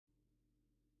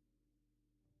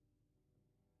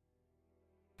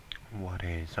What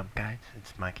is up, guys?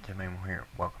 It's Meikitamemo here.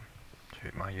 Welcome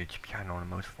to my YouTube channel and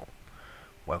most of all,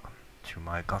 welcome to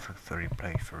my Gothic 30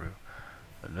 playthrough.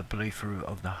 The playthrough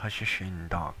of the Hashishin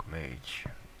Dark Mage,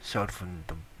 Sultan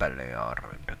the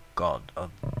Beliar, the god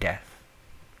of death,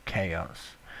 chaos,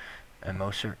 and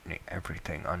most certainly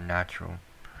everything unnatural.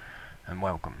 And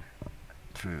welcome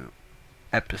to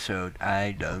episode,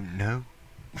 I don't know.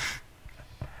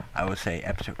 I would say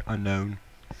episode unknown.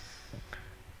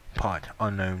 Part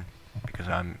unknown, because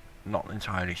I'm not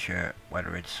entirely sure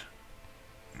whether it's,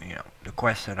 the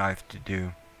quest that I have to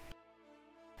do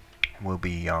will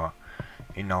be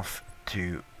enough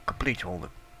to complete all the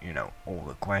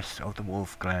quests of the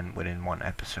Wolf Clan within one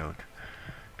episode.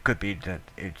 It could be that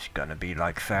it's gonna be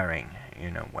like Faring,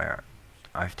 where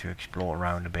I have to explore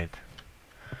around a bit.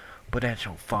 But that's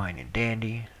all fine and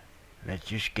dandy. Let's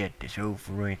just get this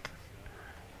over with.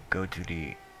 Go to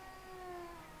the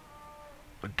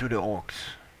orcs,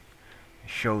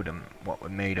 show them what we're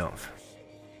made of.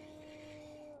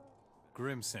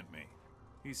 Grim sent me.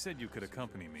 He said you could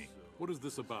accompany me. What is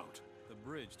this about? The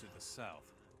bridge to the south.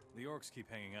 The orcs keep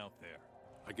hanging out there.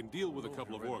 I can deal with a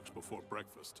couple of orcs before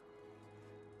breakfast.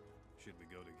 Should we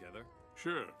go together?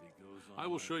 Sure. I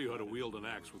will show you how to wield an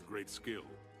axe with great skill.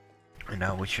 And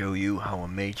I will show you how a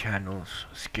mage handles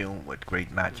skill with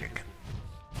great magic.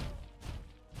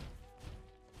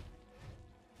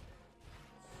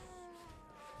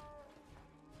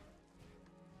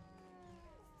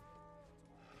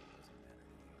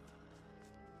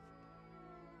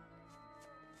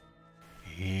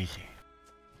 Easy.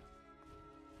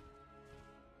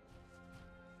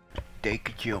 Take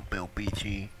a chill pill,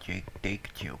 P.2. Take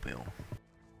a chill pill.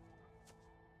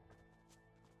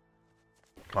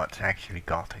 Well, it's actually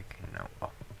Gothic,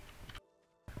 well,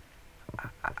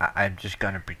 I'm just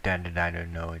gonna pretend that I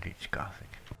don't know it's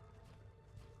Gothic.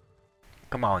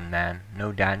 Come on, man.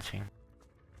 No dancing.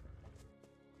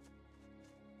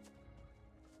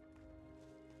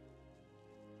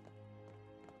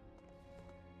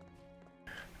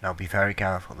 Now be very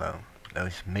careful though,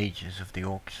 those mages of the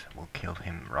orcs will kill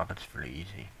him relatively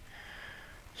easy,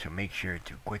 so make sure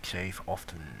to quick save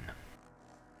often.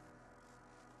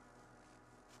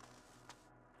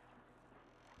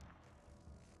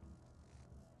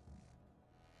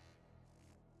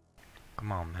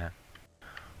 Come on, man.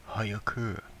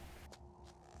 Hayaku.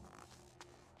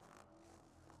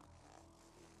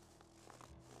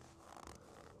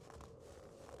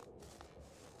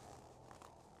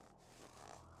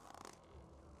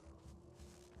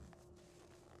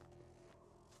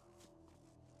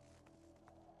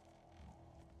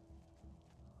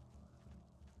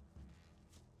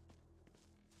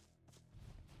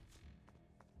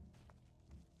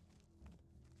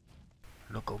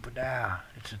 Look over there,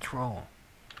 it's a troll.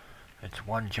 It's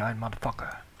one giant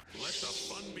motherfucker. Let the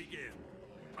fun begin.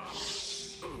 What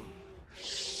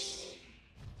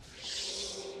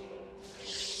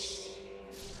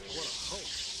a hulk.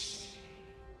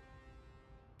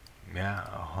 Yeah,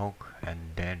 a hulk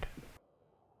and dead.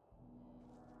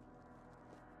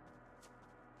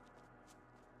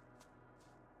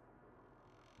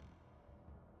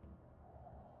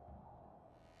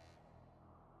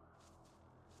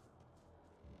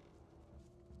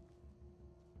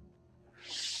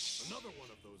 Another one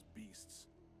of those beasts.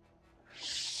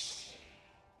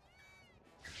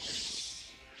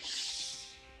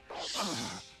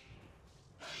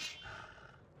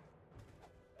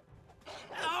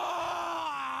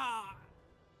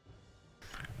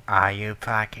 Are you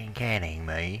fucking kidding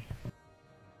me?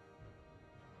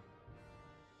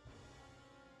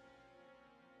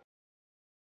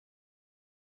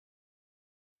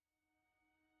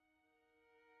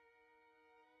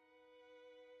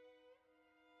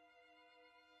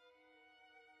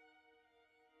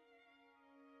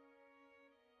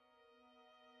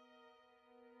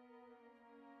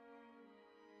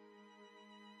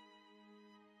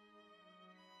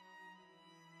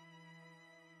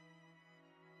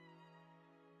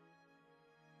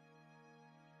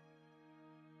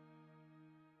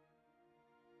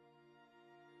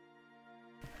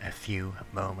 A few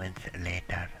moments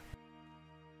later.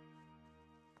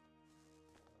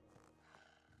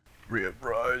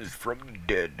 Rise from the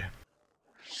dead. There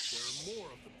are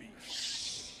more of the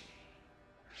beasts.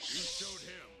 You showed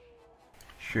him.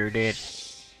 Sure did.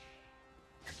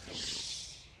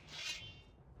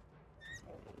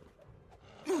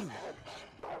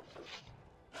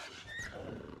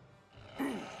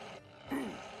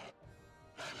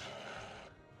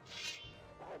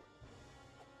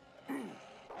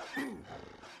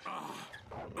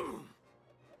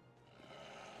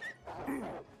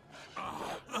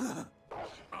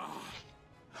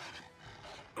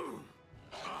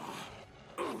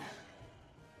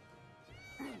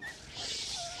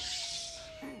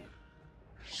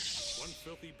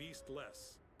 filthy beast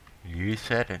less. You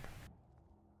said it.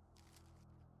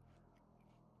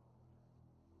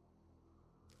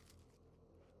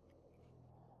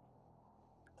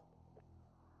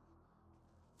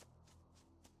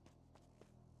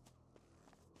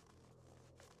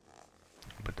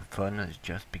 But the fun has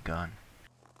just begun.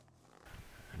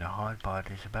 And the hard part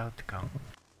is about to come.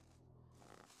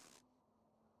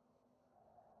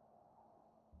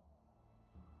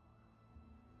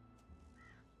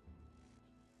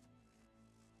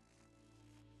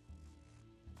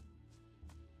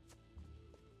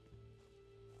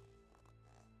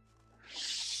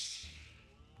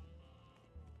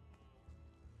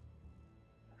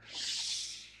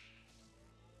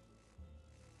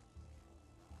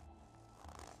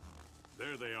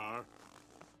 There they are.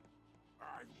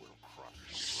 I will crush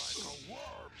you like a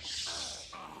worm.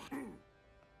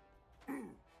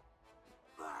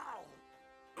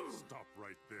 Stop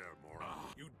right there, moron.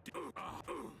 You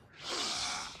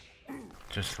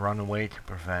Just run away to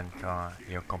prevent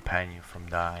your companion from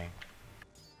dying.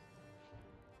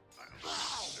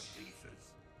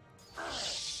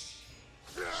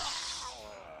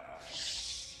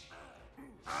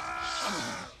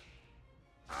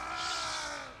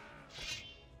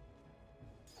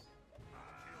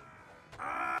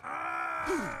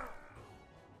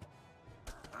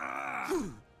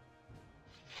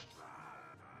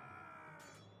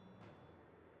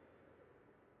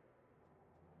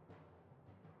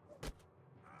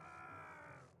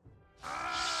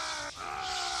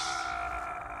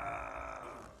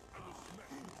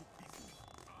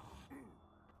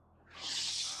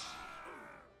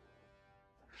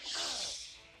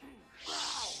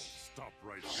 Stop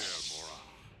right there, moron.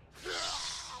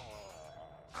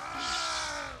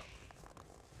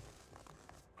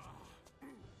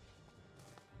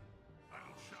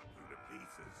 I'll chop you to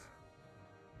pieces.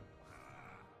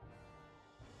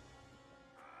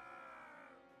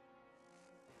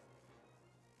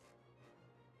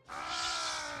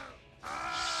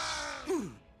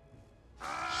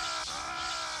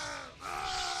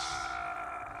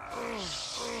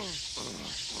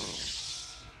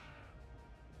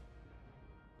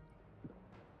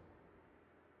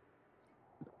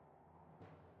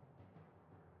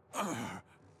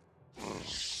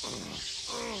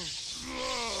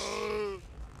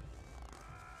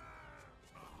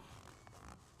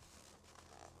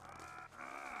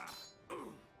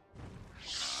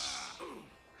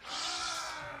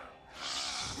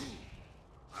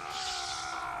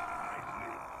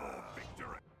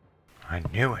 I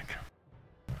knew it.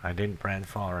 I didn't run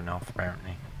far enough,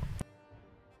 apparently.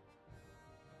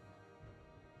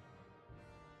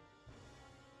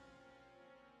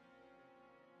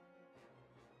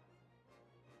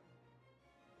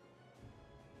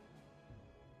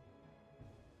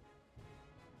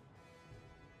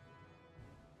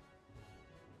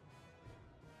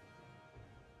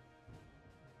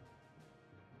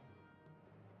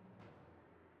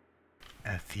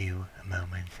 A few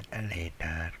moments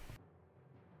later.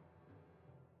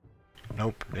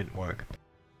 Nope, didn't work.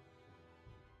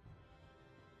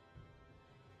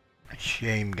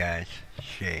 Shame, guys.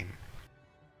 Shame.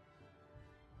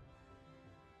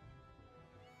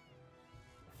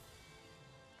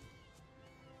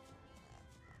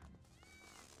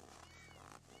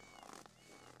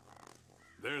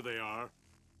 There they are.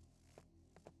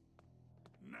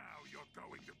 Now you're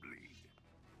going to bleed.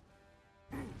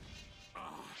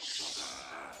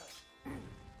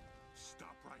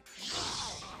 Stop right here.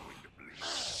 You're going to bleed.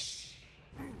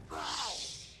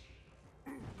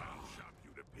 I'll chop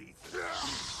you to pieces.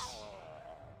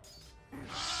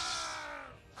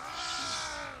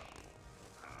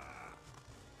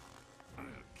 I'll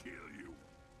kill you.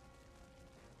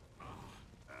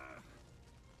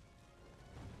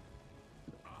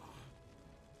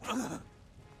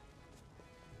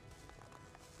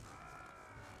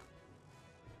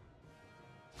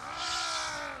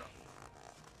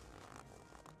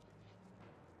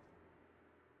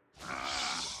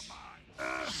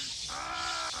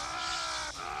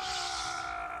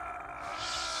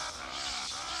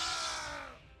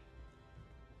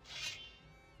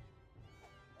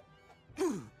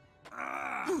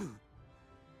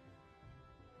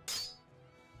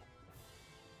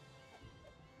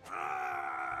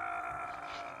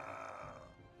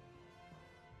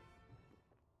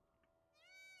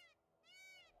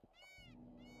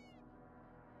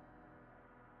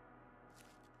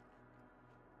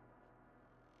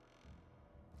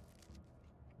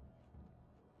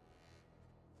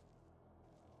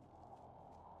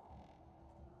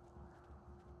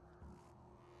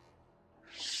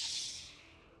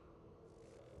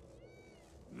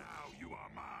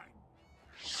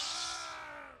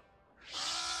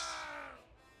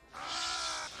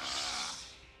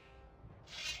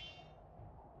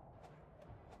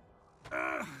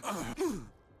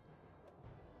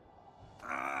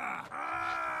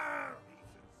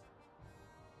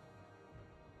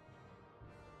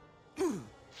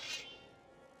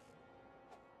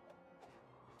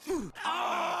 For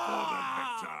the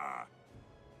victor!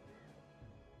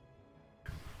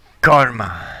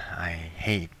 Karma. I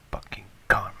hate fucking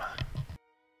karma.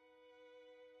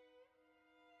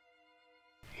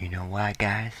 You know why,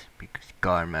 guys? Because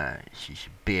karma, she's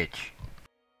a bitch.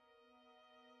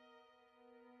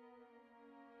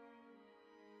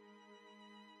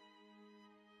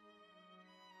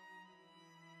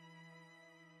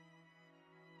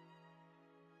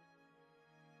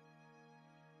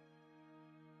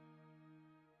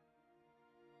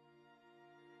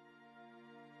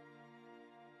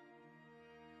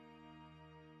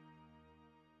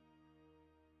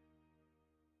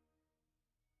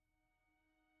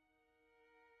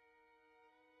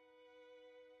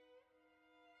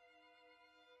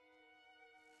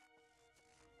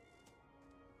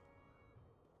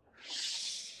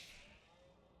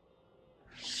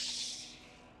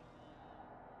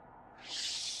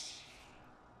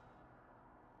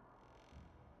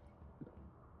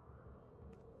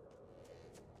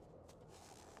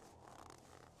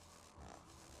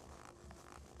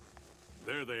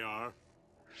 There they are.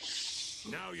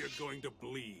 Now you're going to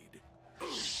bleed.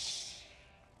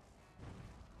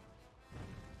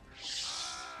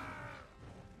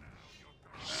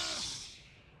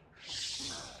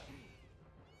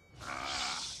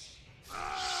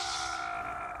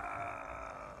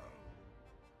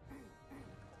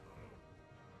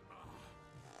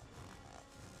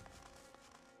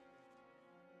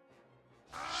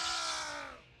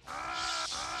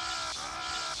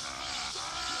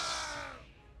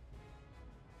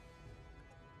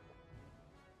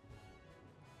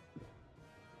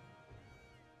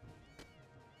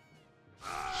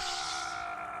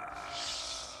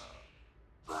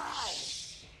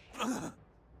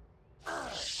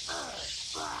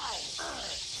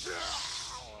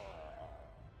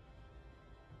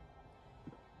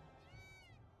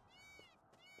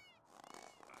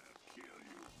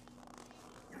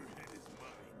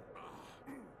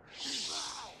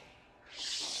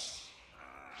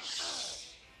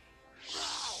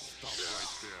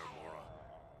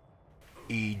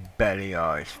 Eat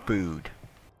Beliar's food.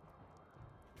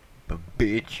 But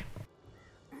bitch.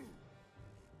 You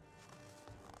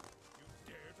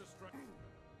dare to strike?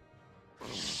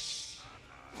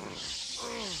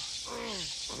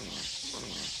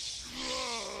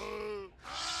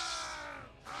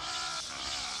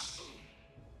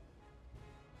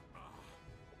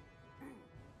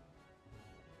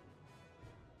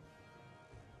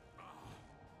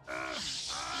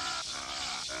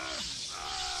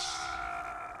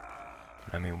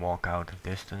 Let me walk out of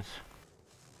distance.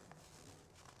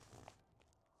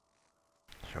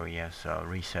 So yes,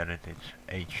 reset it, it's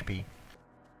HP.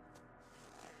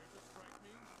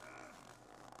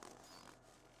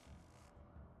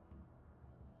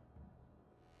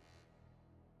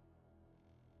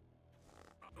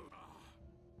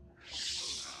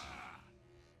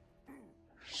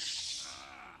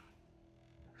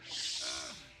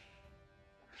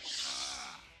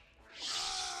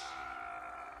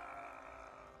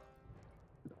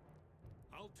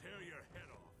 I'll tear your head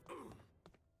off.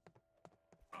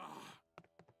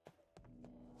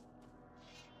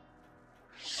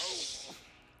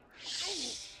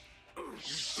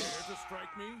 You dare to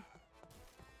strike me?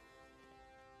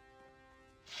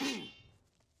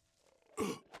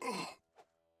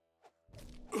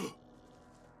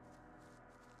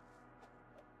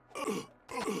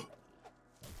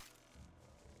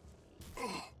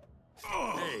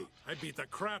 Hey, I beat the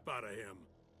crap out of him.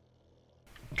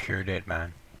 Sure did,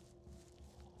 man.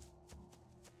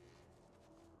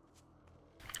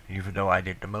 Even though I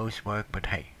did the most work, but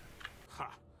hey. Ha!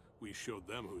 We showed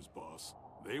them who's boss.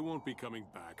 They won't be coming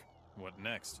back. What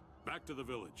next? Back to the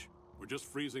village. We're just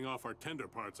freezing off our tender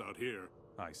parts out here.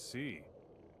 I see.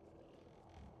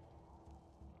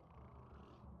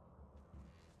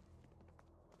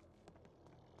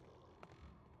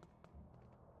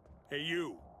 Hey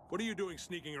you, what are you doing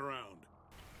sneaking around?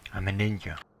 I'm a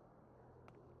ninja.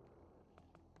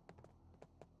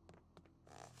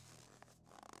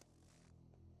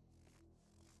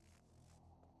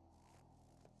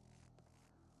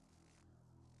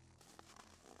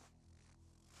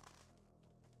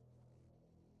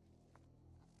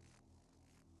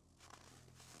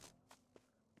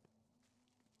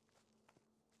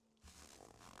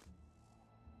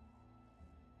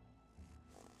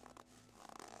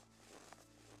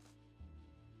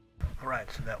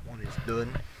 Alright, so that one is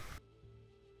done.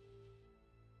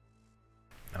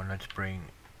 Now let's bring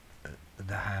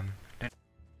the ham. Did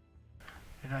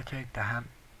I take the ham?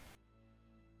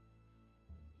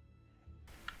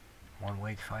 One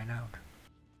way to find out.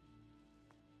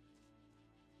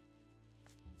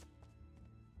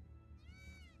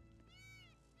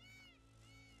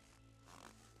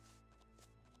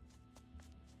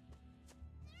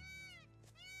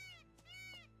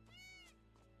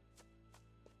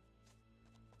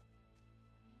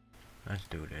 Let's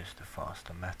do this the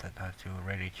faster method. I have to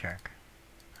already check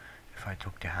if I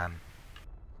took the ham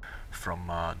from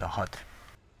the hut.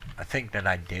 I think that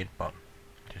I did, but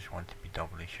just want to be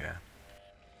doubly sure.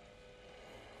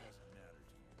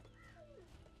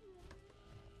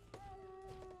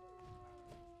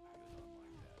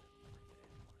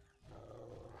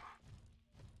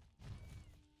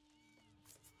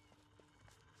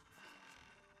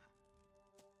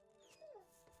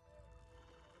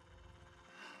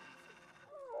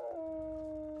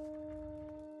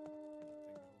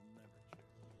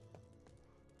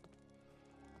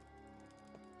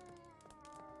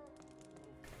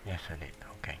 Yes, I did.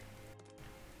 Okay.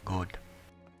 Good.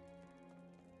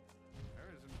 There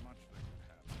isn't much that could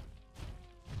happen.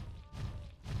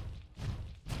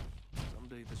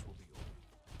 Someday this will be over.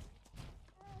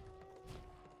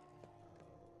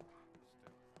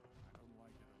 Still, I don't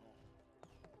like it at all.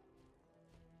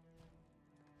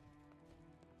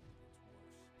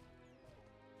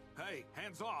 It's worse. Hey,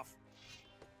 hands off!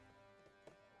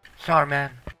 Sorry,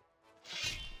 man.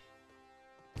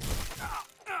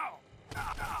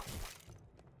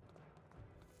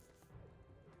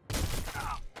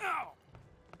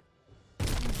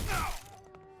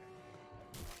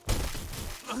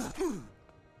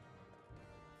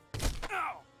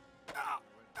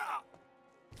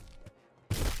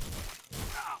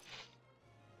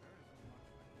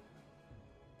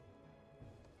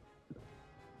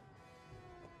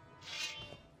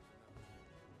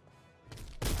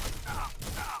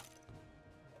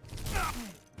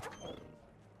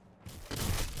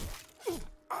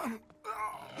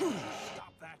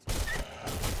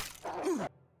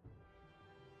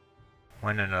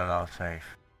 When did it allow save?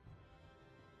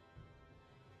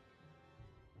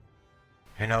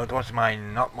 You know, it was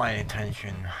not my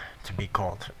intention to be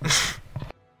caught.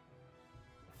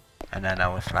 And then I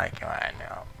was like, I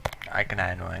know, I can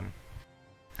handle him.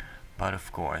 But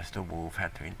of course, the wolf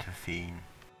had to intervene.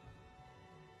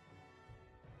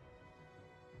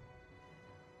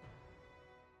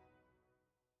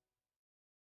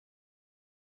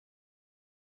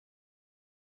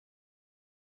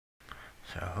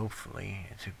 So hopefully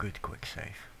it's a good quick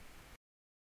save.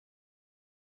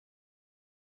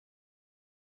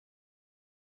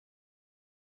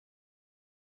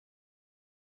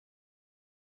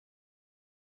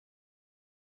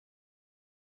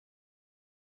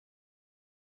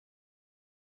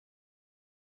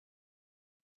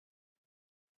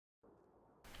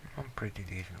 A pretty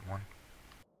decent one.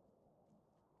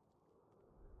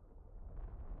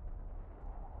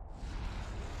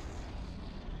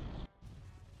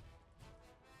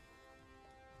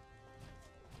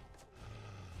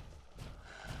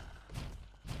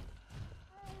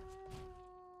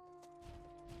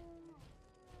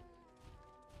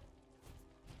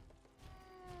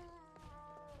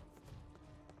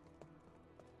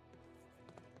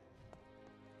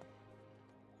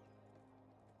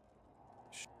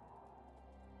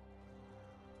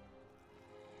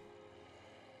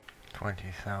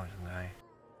 $20,000, eh?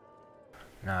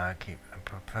 No, I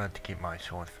prefer to keep my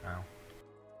sword for now.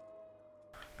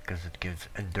 Because it gives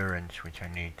endurance, which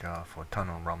I need for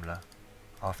Tunnel Rumbler.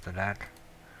 After that,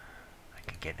 I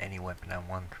can get any weapon I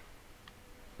want.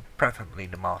 Preferably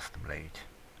the Master Blade.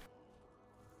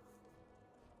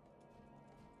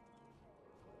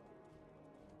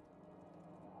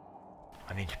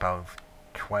 I need about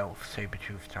 12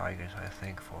 saber-tooth tigers, I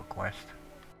think, for a quest.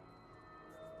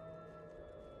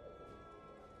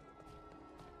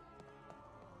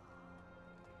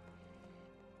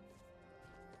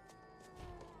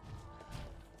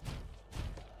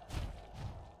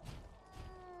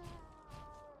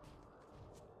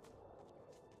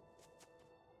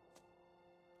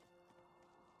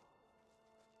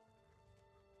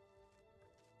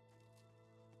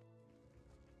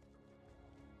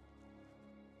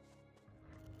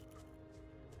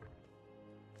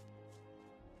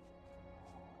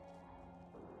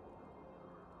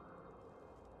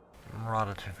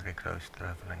 Relatively close to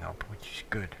leveling up, which is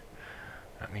good.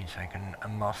 That means I can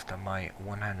master my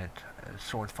one-handed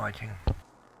sword fighting.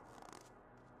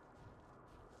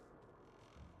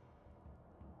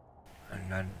 And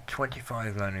then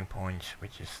 25 learning points,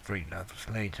 which is 3 levels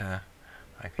later,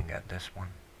 I can get this one.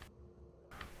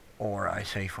 Or I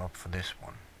save up for this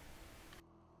one.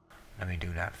 Let me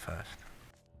do that first.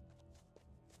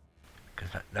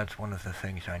 Because that's one of the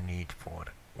things I need for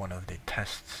one of the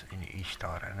tests in the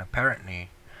E-Star, and apparently,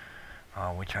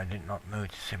 which I did not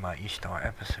notice in my E-Star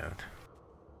episode,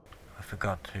 I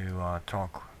forgot to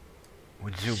talk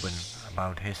with Zubin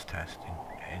about his test,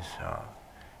 his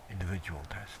individual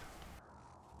test.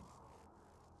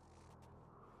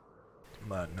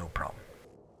 But no problem.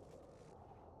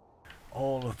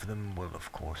 all of them will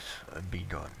of course be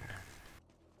done.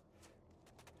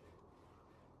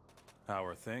 How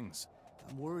are things?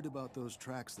 I'm worried about those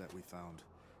tracks that we found.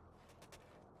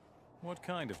 What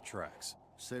kind of tracks?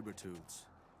 Saber-tooths.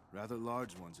 Rather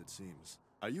large ones, it seems.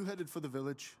 Are you headed for the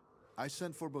village? I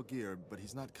sent for Beliar, but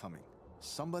he's not coming.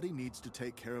 Somebody needs to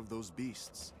take care of those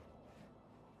beasts.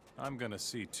 I'm gonna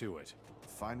see to it.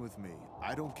 Fine with me.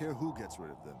 I don't care who gets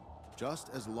rid of them. Just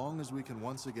as long as we can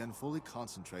once again fully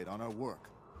concentrate on our work.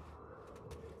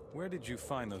 Where did you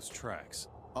find those tracks?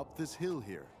 Up this hill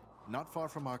here, not far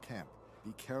from our camp.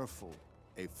 Be careful.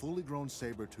 A fully grown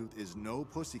saber-tooth is no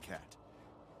pussycat.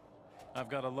 I've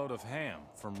got a load of ham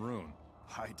from Rune.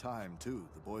 High time, too.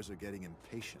 The boys are getting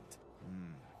impatient.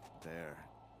 There.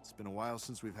 It's been a while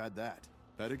since we've had that.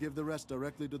 Better give the rest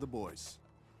directly to the boys.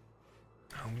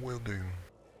 Will do.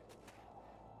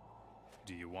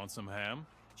 Do you want some ham?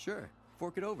 Sure.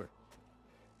 Fork it over.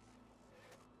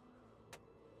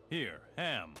 Here,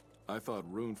 ham. I thought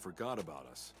Rune forgot about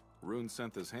us. Rune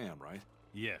sent this ham, right?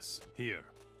 Yes, here.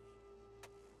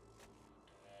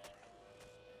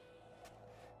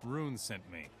 Rune sent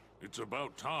me. It's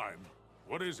about time.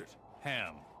 What is it?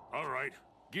 Ham. All right,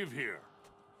 give here.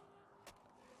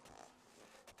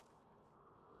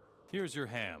 Here's your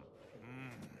ham.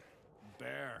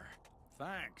 Bear.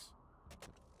 Thanks.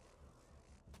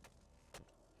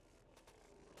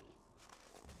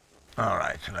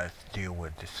 Alright, so let's deal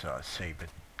with this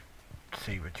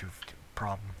saber-toothed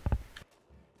problem.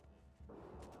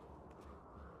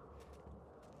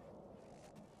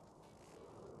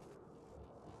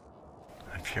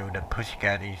 I feel that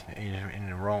Pussycat is in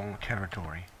the wrong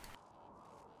territory.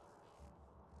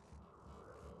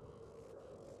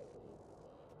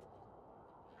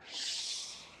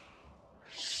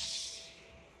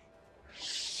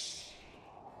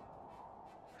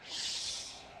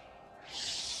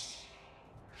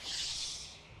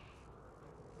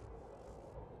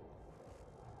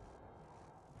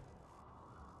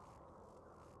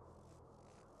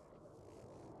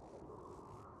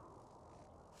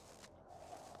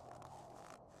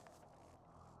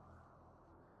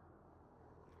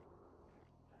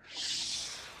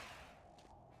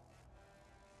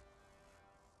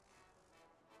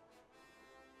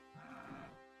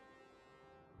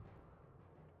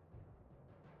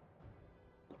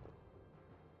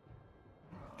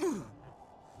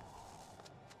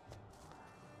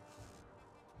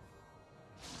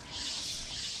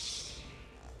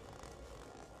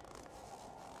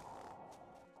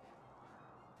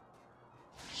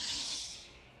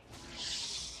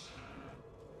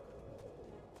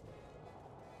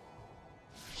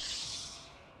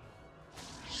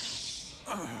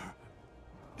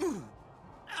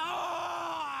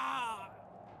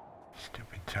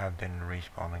 Stupid tab didn't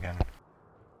respawn again.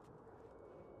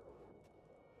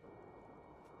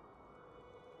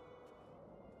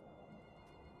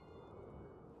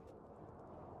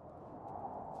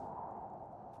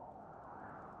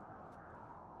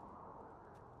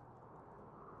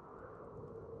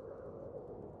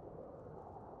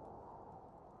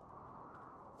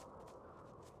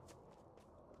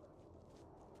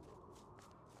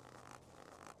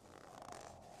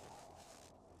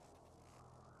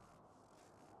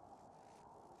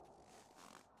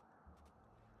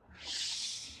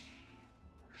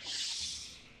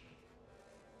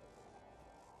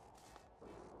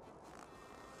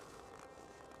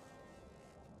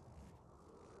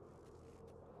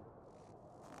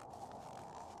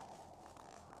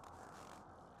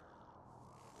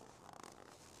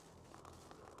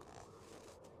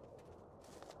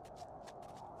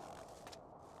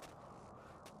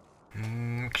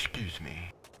 Excuse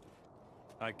me.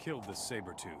 I killed the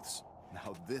saber-tooths.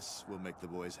 Now this will make the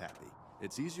boys happy.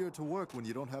 It's easier to work when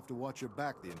you don't have to watch your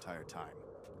back the entire time.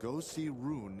 Go see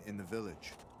Rune in the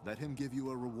village. Let him give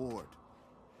you a reward.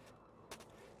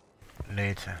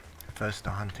 Later. First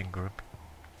the hunting group.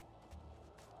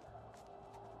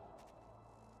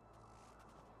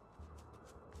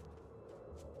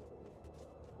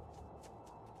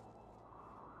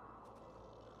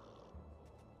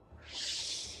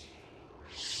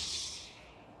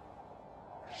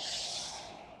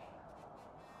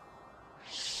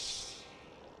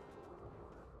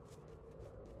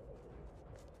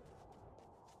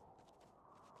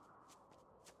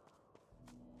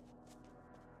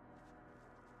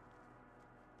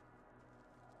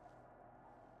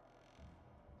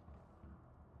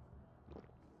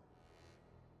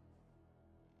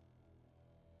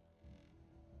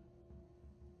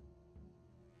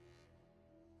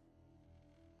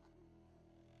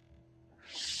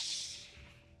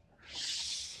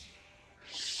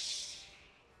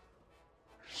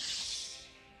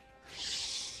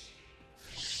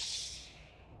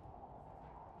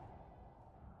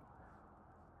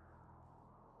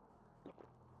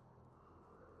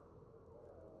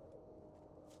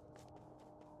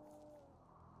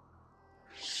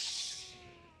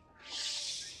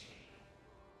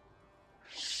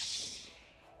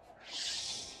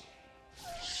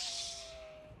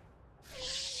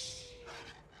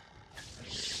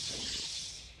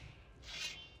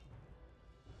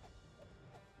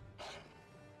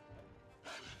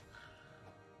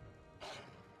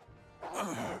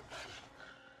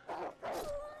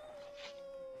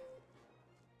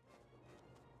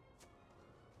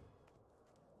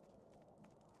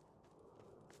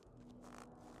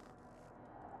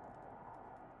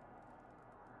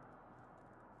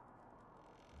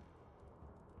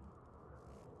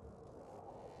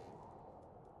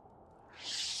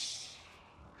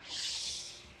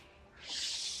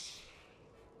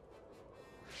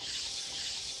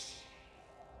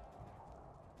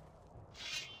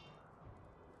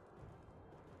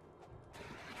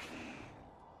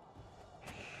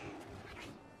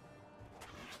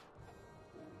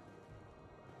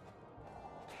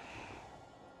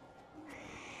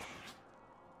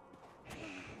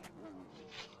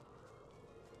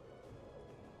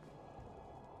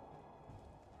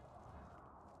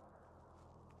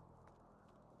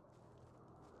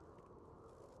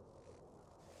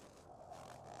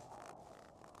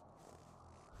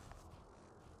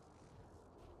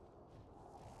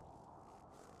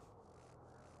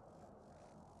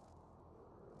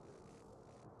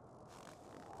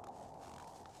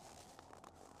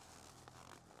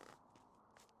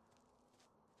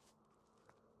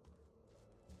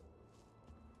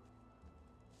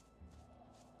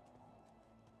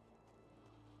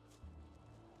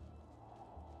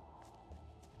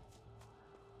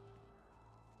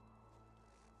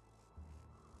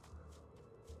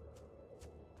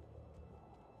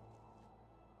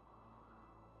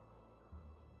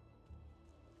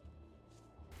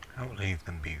 I'll leave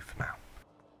them be for now.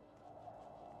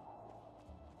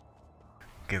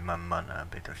 Give my mana a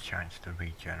bit of chance to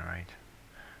regenerate.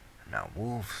 Now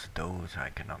wolves, those I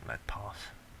cannot let pass.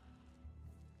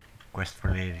 Quest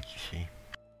related, you see.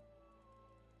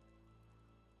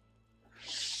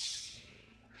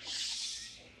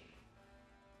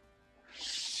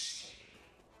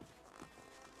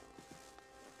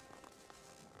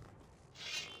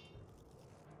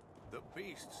 The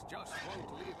beasts just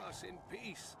won't leave us in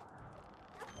peace.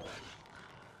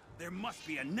 There must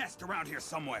be a nest around here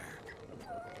somewhere.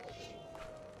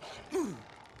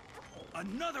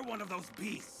 Another one of those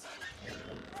beasts.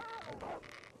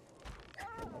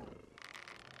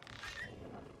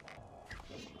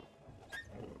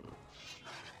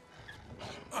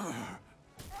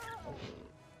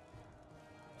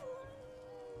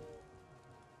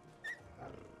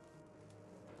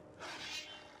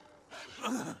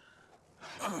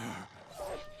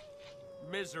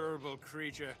 Miserable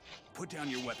creature. Put down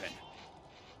your weapon.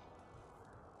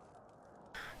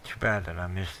 Too bad that I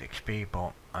missed XP,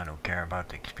 but I don't care about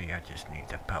the XP, I just need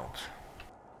the pelts.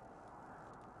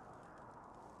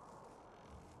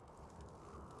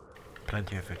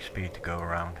 Plenty of XP to go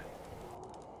around.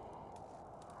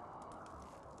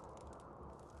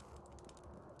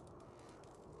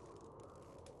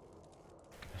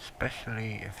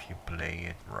 Especially if you play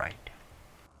it right.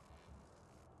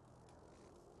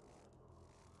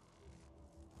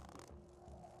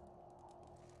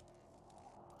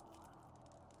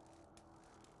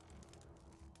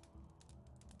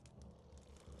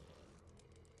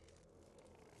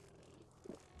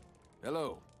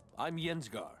 Hello, I'm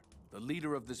Jensgar, the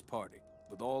leader of this party.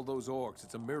 With all those orcs,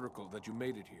 it's a miracle that you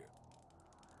made it here.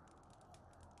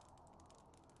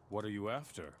 What are you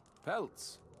after?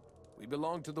 Pelts. We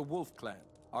belong to the Wolf clan.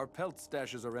 Our pelt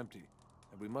stashes are empty,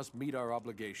 and we must meet our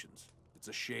obligations. It's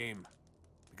a shame.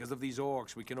 Because of these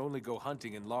orcs, we can only go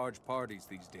hunting in large parties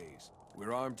these days.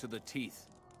 We're armed to the teeth,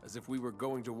 as if we were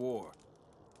going to war.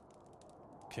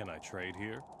 Can I trade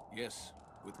here? Yes,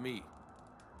 with me.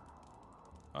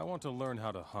 I want to learn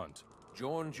how to hunt.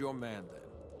 Jorn's your man, then.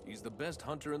 He's the best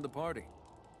hunter in the party.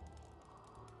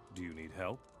 Do you need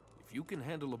help? If you can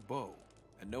handle a bow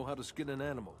and know how to skin an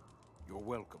animal, you're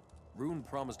welcome. Rune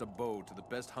promised a bow to the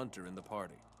best hunter in the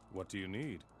party. What do you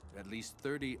need? At least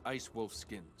 30 ice wolf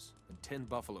skins and 10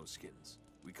 buffalo skins.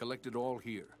 We collected all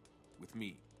here, with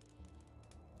me.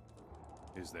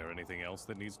 Is there anything else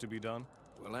that needs to be done?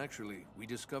 Well, actually, we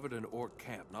discovered an orc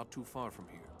camp not too far from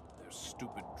here. Their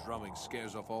stupid drumming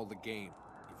scares off all the game.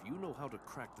 If you know how to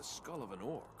crack the skull of an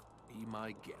orc, be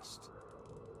my guest.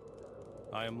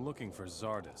 I am looking for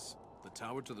Zardis. The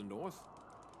tower to the north?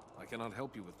 I cannot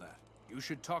help you with that. You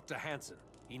should talk to Hansen.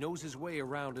 He knows his way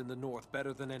around in the north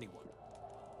better than anyone.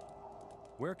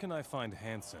 Where can I find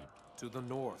Hansen? To the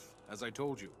north, as I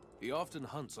told you. He often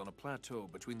hunts on a plateau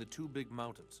between the two big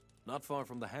mountains, not far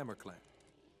from the Hammer clan.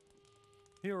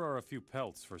 Here are a few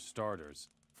pelts for starters.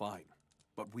 Fine,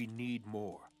 but we need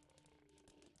more.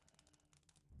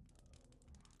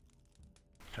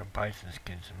 So bison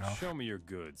skins enough, Show me your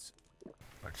goods.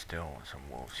 but still some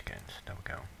wolf skins. There we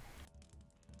go.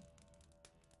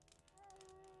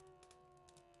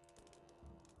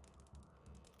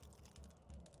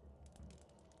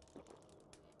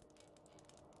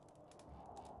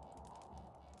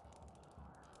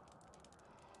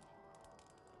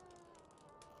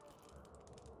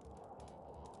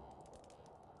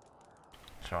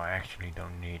 So I actually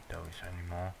don't need those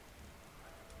anymore.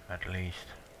 At least,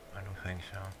 I don't think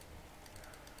so.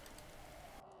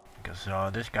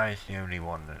 Because this guy is the only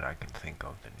one that I can think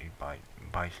of that need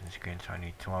bison skins. I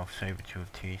need 12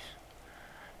 saber-tooth teeth.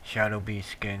 Shadow beast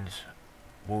skins,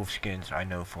 wolf skins I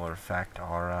know for a fact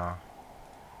are,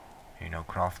 you know,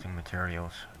 crafting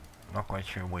materials. Not quite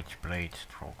sure which blades,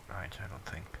 troll guides, I don't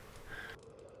think.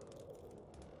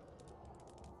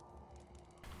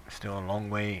 Still a long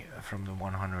way from the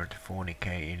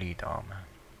 140k elite armor.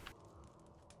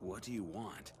 What do you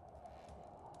want?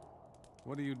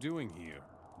 What are you doing here?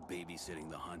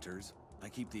 Babysitting the hunters? I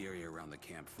keep the area around the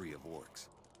camp free of orcs.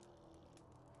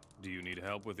 Do you need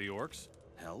help with the orcs?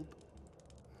 Help?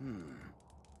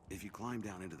 If you climb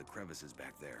down into the crevices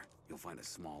back there, you'll find a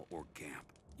small orc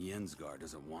camp. Jensgar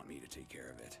doesn't want me to take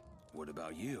care of it. What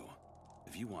about you?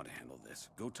 If you want to handle this,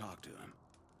 go talk to him.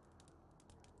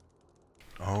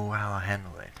 Oh, how I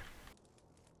handle it.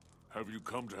 Have you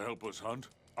come to help us hunt?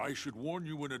 I should warn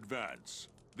you in advance.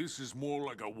 This is more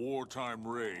like a wartime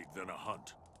raid than a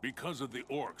hunt. Because of the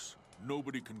orcs,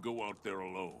 nobody can go out there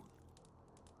alone.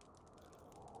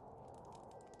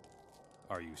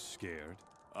 Are you scared?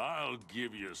 I'll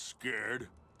give you scared.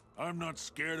 I'm not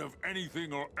scared of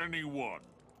anything or anyone.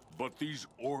 But these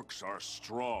orcs are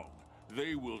strong.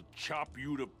 They will chop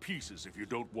you to pieces if you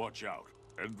don't watch out.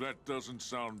 And that doesn't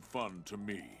sound fun to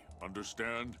me.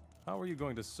 Understand? How are you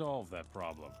going to solve that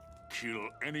problem? Kill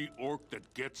any orc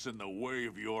that gets in the way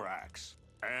of your axe.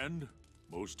 And,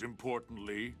 most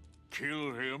importantly,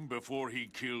 kill him before he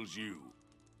kills you.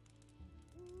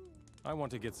 I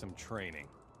want to get some training.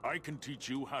 I can teach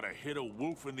you how to hit a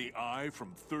wolf in the eye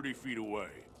from 30 feet away.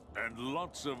 And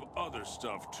lots of other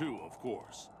stuff too, of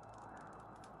course.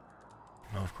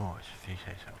 Of course, if you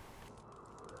say so.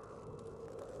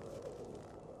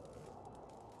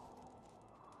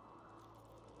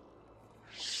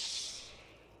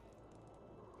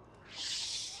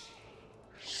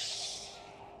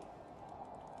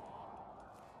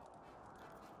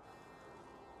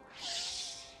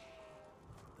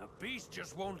 The beast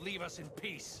just won't leave us in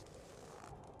peace.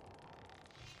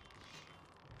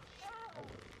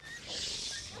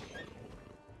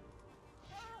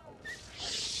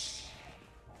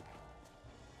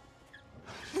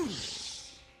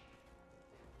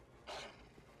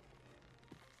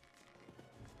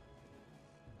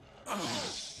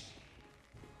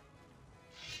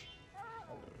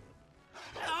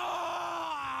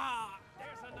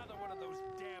 There's another one of those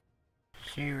damn...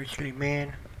 Seriously,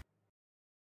 man?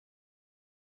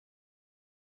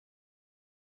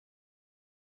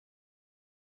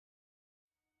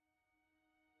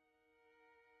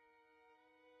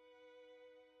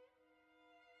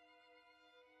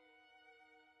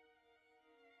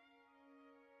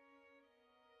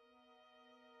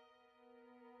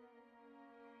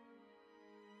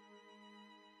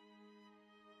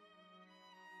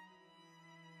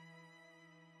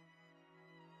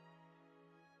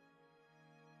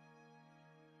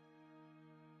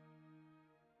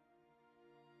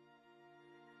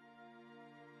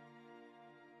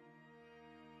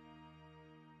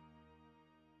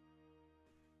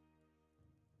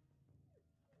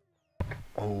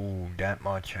 Oh, that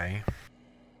much, eh?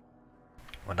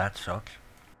 Well, that sucks.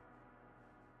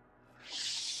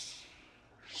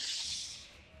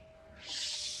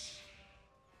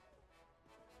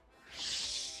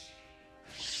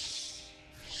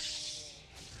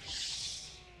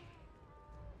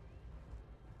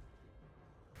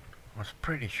 I was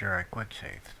pretty sure I quick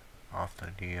saved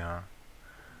after the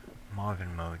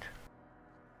Marvin mode.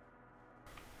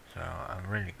 So I'm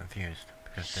really confused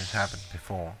because this happened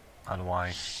before.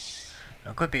 Otherwise,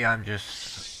 it could be I'm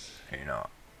just, you know,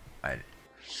 I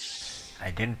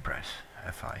didn't press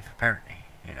F5 apparently.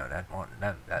 You know,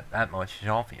 that much is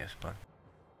obvious, but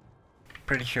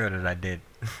pretty sure that I did.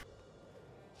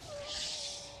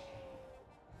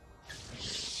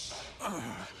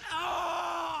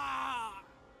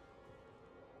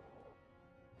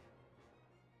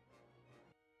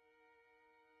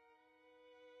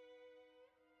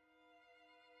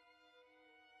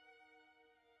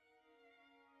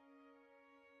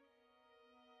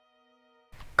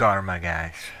 Karma,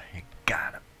 guys. You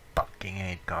gotta fucking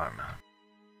hate karma.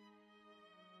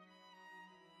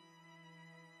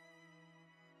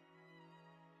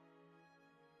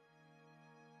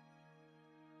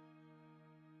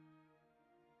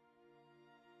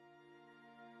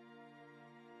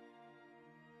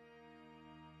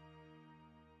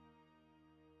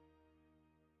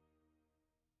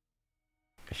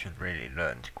 I should really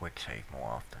learn to quick save more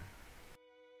often.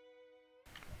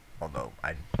 Although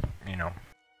I, you know,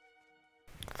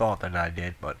 thought that I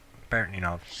did, but apparently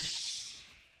not.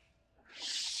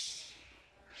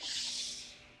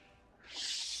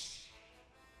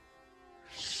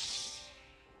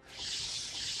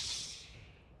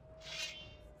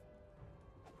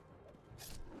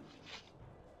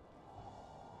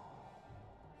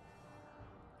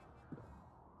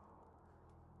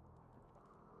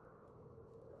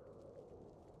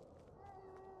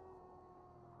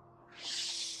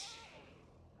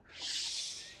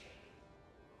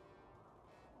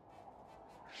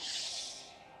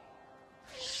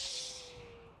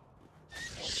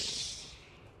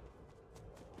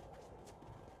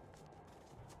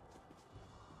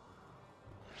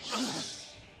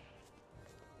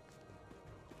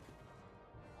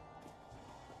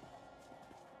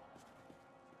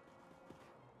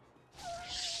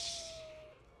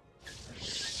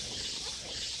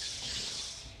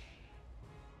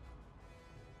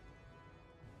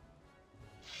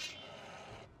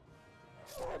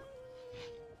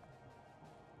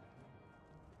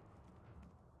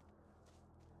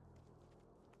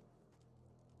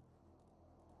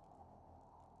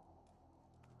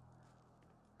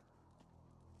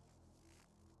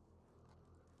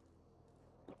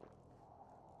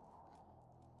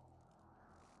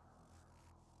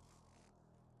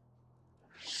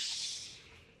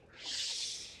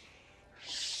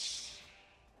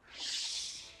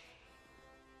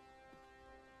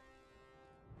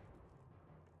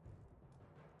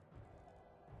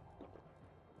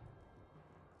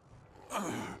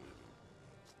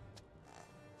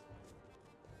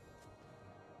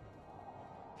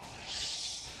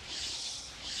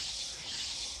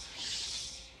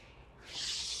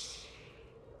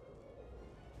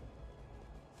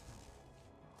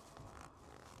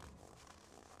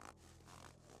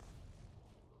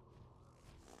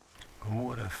 Who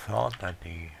would have thought that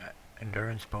the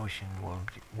endurance potion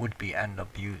would be end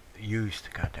up used?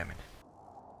 Goddammit.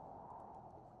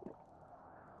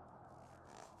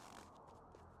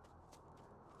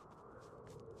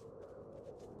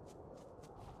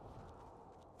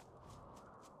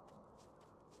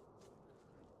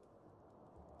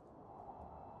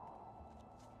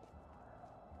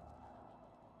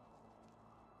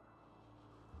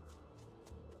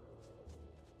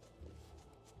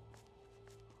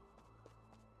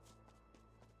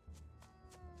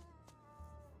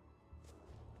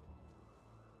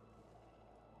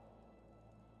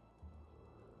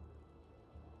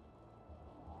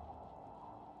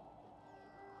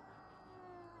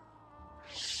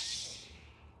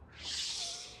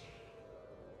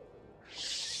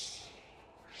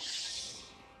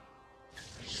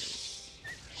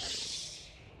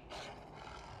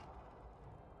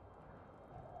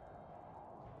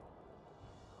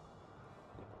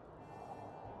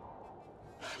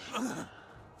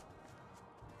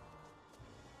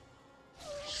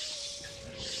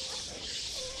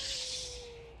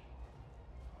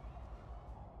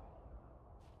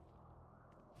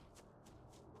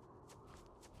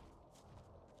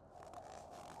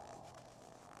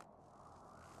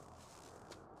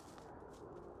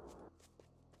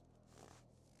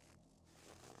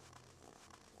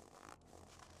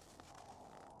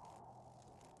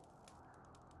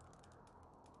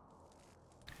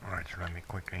 Alright, so let me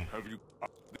quickly. Have you...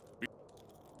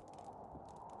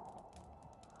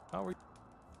 How are you?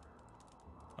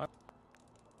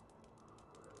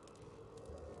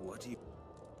 What do you...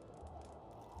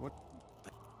 What?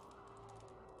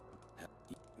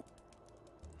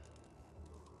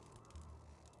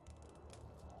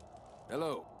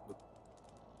 Hello.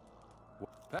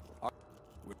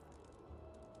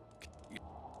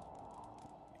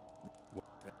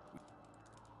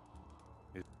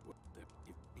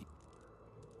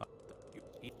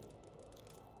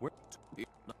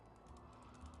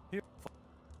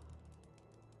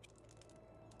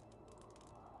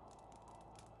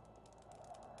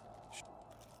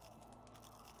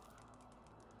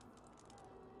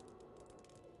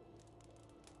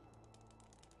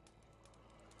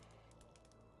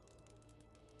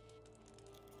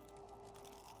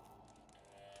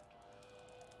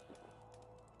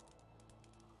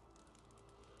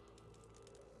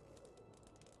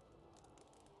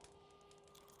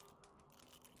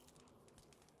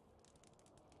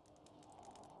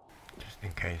 Just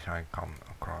in case I come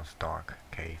across dark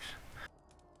caves.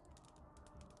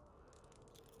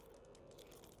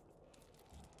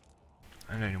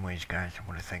 And anyways guys, I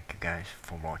want to thank you guys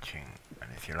for watching, and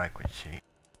if you like what you see,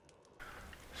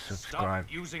 subscribe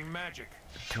Stop using magic.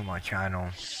 to my channel,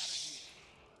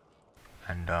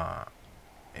 and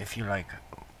if you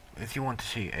want to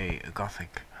see a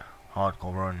Gothic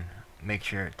hardcore run, make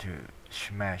sure to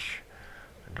smash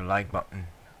the like button,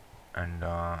 and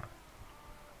I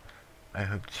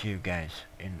hope to see you guys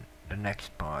in the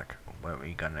next part, where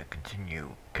we're gonna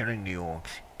continue killing the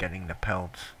orcs, getting the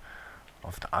pelts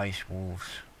of the ice wolves,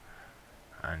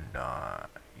 and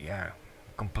yeah,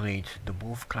 complete the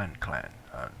wolf clan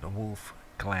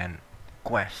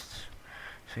quests.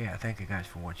 So yeah, thank you guys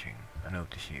for watching, and hope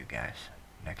to see you guys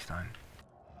next time.